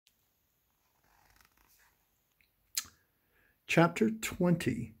Chapter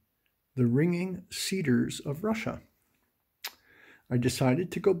 20, The Ringing Cedars of Russia. I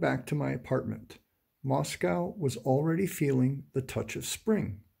decided to go back to my apartment. Moscow was already feeling the touch of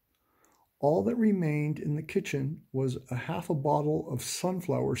spring. All that remained in the kitchen was a half a bottle of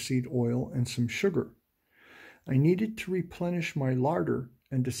sunflower seed oil and some sugar. I needed to replenish my larder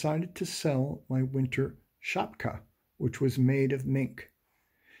and decided to sell my winter shapka, which was made of mink.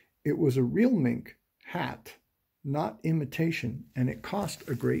 It was a real mink hat, not imitation, and it cost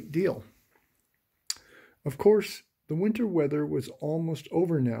a great deal. Of course, the winter weather was almost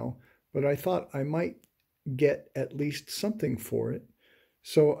over now, but I thought I might get at least something for it,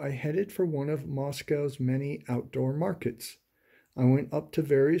 so I headed for one of Moscow's many outdoor markets. I went up to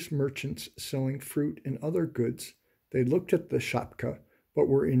various merchants selling fruit and other goods. They looked at the shapka, but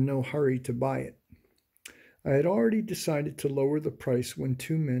were in no hurry to buy it. I had already decided to lower the price when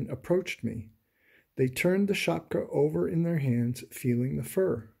two men approached me. They turned the shapka over in their hands, feeling the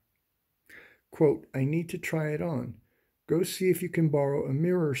fur. Quote, "I need to try it on. Go see if you can borrow a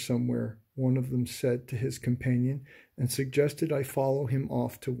mirror somewhere," one of them said to his companion, and suggested I follow him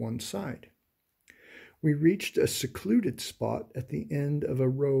off to one side. We reached a secluded spot at the end of a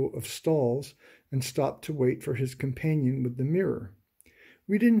row of stalls and stopped to wait for his companion with the mirror.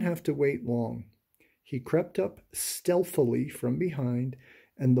 We didn't have to wait long. He crept up stealthily from behind,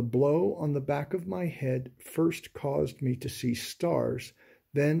 and the blow on the back of my head first caused me to see stars,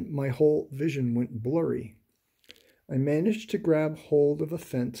 then my whole vision went blurry. I managed to grab hold of a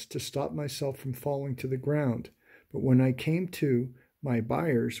fence to stop myself from falling to the ground, but when I came to, my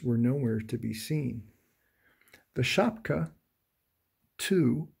buyers were nowhere to be seen. The shapka,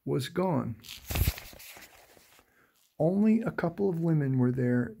 too, was gone. Only a couple of women were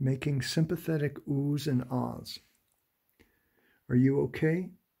there making sympathetic oohs and ahs. "Are you okay?"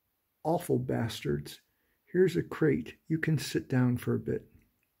 "Awful bastards. Here's a crate. You can sit down for a bit."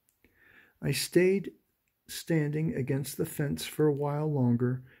 I stayed standing against the fence for a while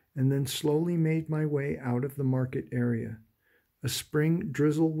longer and then slowly made my way out of the market area. A spring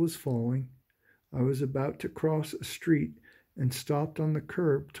drizzle was falling. I was about to cross a street and stopped on the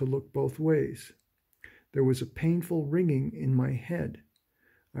curb to look both ways. There was a painful ringing in my head.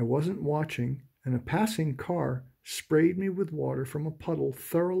 I wasn't watching, and a passing car sprayed me with water from a puddle,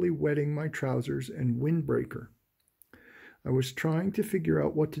 thoroughly wetting my trousers and windbreaker. I was trying to figure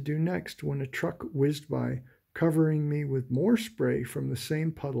out what to do next when a truck whizzed by, covering me with more spray from the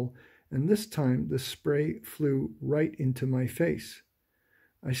same puddle, and this time the spray flew right into my face.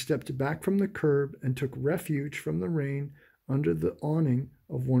 I stepped back from the curb and took refuge from the rain under the awning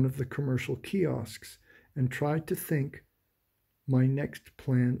of one of the commercial kiosks and tried to think my next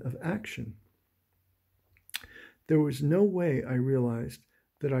plan of action. There was no way, I realized,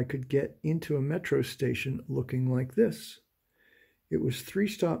 that I could get into a metro station looking like this. It was 3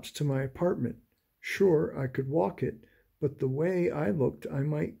 stops to my apartment. Sure, I could walk it, but the way I looked, I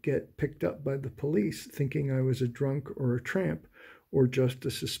might get picked up by the police thinking I was a drunk or a tramp or just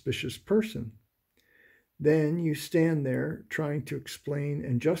a suspicious person. Then you stand there trying to explain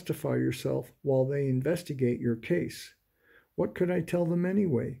and justify yourself while they investigate your case. What could I tell them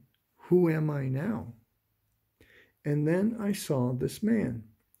anyway? Who am I now? And then I saw this man.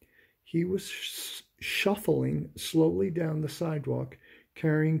 He was shuffling slowly down the sidewalk,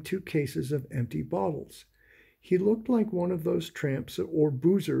 carrying 2 cases of empty bottles. He looked like one of those tramps or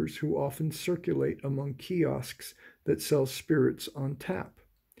boozers who often circulate among kiosks that sell spirits on tap.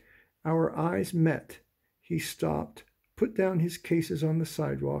 Our eyes met. He stopped, put down his cases on the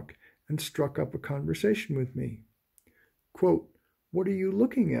sidewalk, and struck up a conversation with me. Quote, "What are you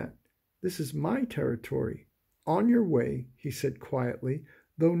looking at? This is my territory. On your way," he said quietly,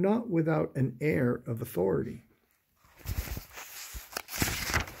 though not without an air of authority.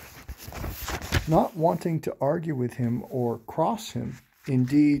 Not wanting to argue with him or cross him,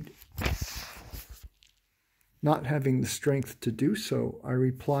 indeed, not having the strength to do so, I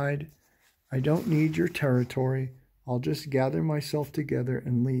replied, "I don't need your territory. I'll just gather myself together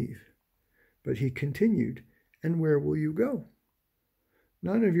and leave." But he continued, "And where will you go?"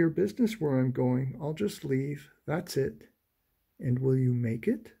 "None of your business where I'm going. I'll just leave. That's it." "And will you make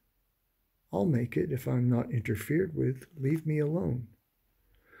it?" "I'll make it if I'm not interfered with. Leave me alone."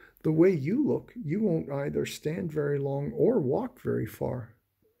 "The way you look, you won't either stand very long or walk very far."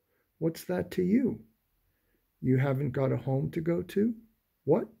 "What's that to you?" "You haven't got a home to go to?"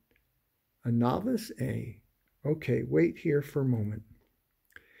 "What? A novice, eh? Okay, wait here for a moment."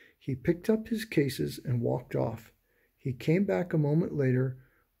 He picked up his cases and walked off. He came back a moment later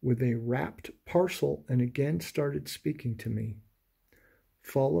with a wrapped parcel and again started speaking to me.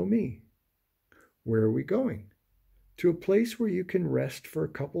 "Follow me." "Where are we going?" to a place where you can rest for a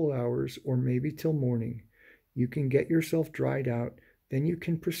couple of hours or maybe till morning. You can get yourself dried out, then you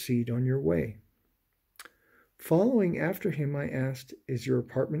can proceed on your way. Following after him, I asked, "Is your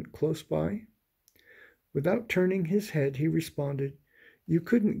apartment close by?" Without turning his head, he responded, "You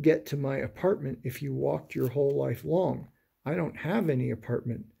couldn't get to my apartment if you walked your whole life long. I don't have any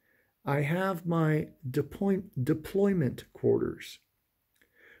apartment. I have my deployment quarters."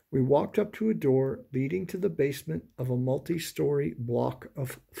 We walked up to a door leading to the basement of a multi-story block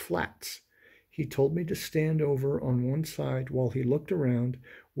of flats. He told me to stand over on one side while he looked around,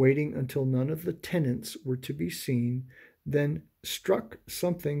 waiting until none of the tenants were to be seen, then struck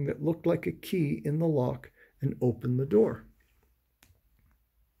something that looked like a key in the lock and opened the door.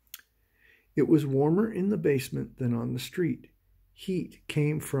 It was warmer in the basement than on the street. Heat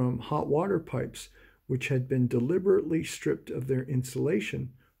came from hot water pipes, which had been deliberately stripped of their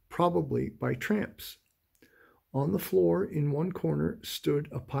insulation, probably by tramps. On the floor in one corner stood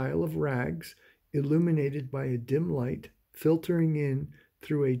a pile of rags, illuminated by a dim light filtering in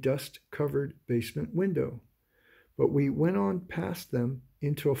through a dust-covered basement window. But we went on past them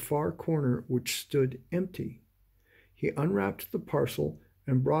into a far corner which stood empty. He unwrapped the parcel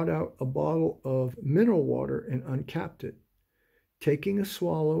and brought out a bottle of mineral water and uncapped it. Taking a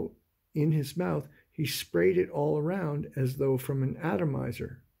swallow in his mouth, he sprayed it all around as though from an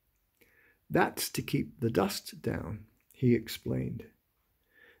atomizer. "That's to keep the dust down," he explained.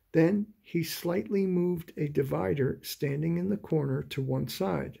 Then he slightly moved a divider standing in the corner to one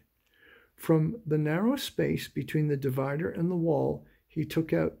side. From the narrow space between the divider and the wall, he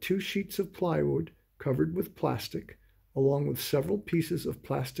took out 2 sheets of plywood covered with plastic, along with several pieces of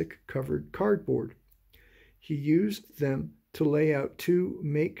plastic-covered cardboard. He used them to lay out 2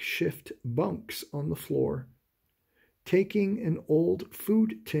 makeshift bunks on the floor. Taking an old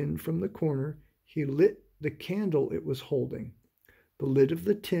food tin from the corner, he lit the candle it was holding. The lid of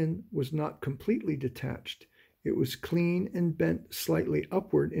the tin was not completely detached. It was clean and bent slightly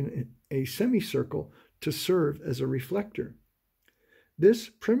upward in a semicircle to serve as a reflector. This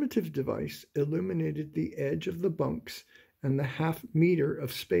primitive device illuminated the edge of the bunks and the half-meter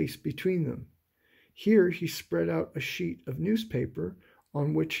of space between them. Here he spread out a sheet of newspaper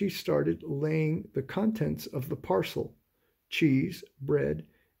on which he started laying the contents of the parcel: cheese, bread,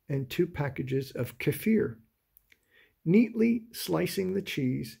 and 2 packages of kefir. Neatly slicing the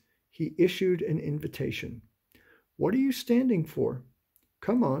cheese, he issued an invitation. "What are you standing for?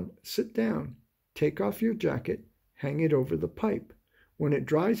 Come on, sit down. Take off your jacket, hang it over the pipe. When it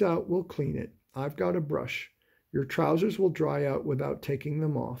dries out, we'll clean it. I've got a brush. Your trousers will dry out without taking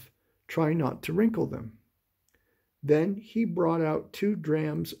them off. Try not to wrinkle them." Then he brought out 2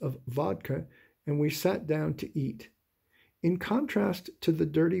 drams of vodka, and we sat down to eat. In contrast to the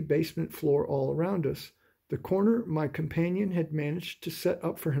dirty basement floor all around us, the corner my companion had managed to set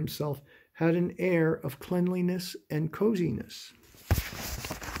up for himself had an air of cleanliness and coziness.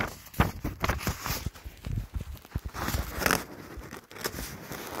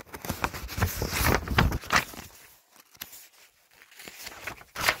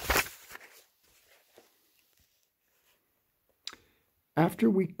 After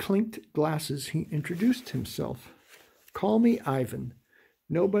we clinked glasses, he introduced himself. "Call me Ivan.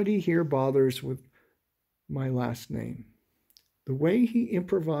 Nobody here bothers with my last name." The way he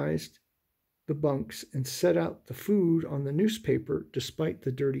improvised the bunks and set out the food on the newspaper, despite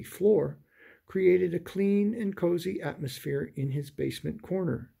the dirty floor, created a clean and cozy atmosphere in his basement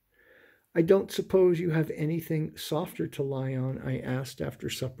corner. "I don't suppose you have anything softer to lie on?" I asked after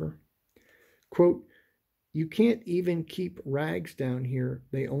supper. Quote, "You can't even keep rags down here.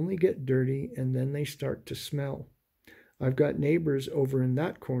 They only get dirty and then they start to smell. I've got neighbors over in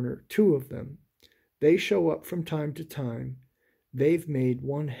that corner, 2 of them. They show up from time to time. They've made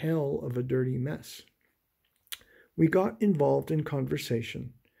one hell of a dirty mess." We got involved in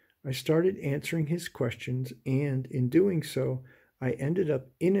conversation. I started answering his questions, and in doing so, I ended up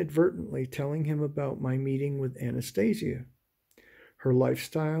inadvertently telling him about my meeting with Anastasia, her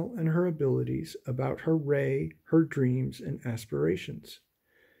lifestyle and her abilities, about her ray, her dreams and aspirations.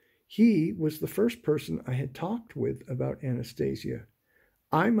 He was the first person I had talked with about Anastasia.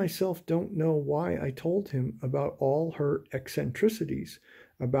 I myself don't know why I told him about all her eccentricities,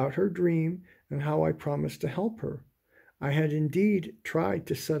 about her dream, and how I promised to help her. I had indeed tried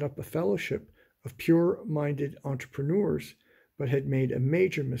to set up a fellowship of pure-minded entrepreneurs, but had made a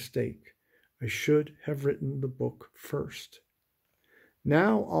major mistake. I should have written the book first.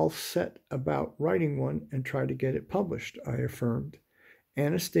 "Now I'll set about writing one and try to get it published," I affirmed.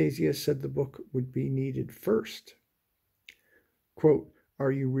 "Anastasia said the book would be needed first." Quote,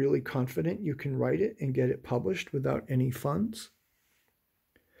 Are you really confident you can write it and get it published without any funds?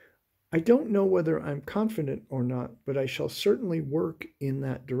 I don't know whether I'm confident or not, but I shall certainly work in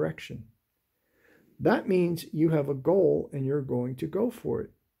that direction. That means you have a goal and you're going to go for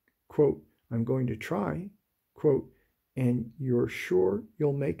it. Quote, I'm going to try. Quote, and you're sure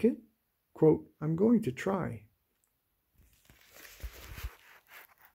you'll make it? Quote, I'm going to try.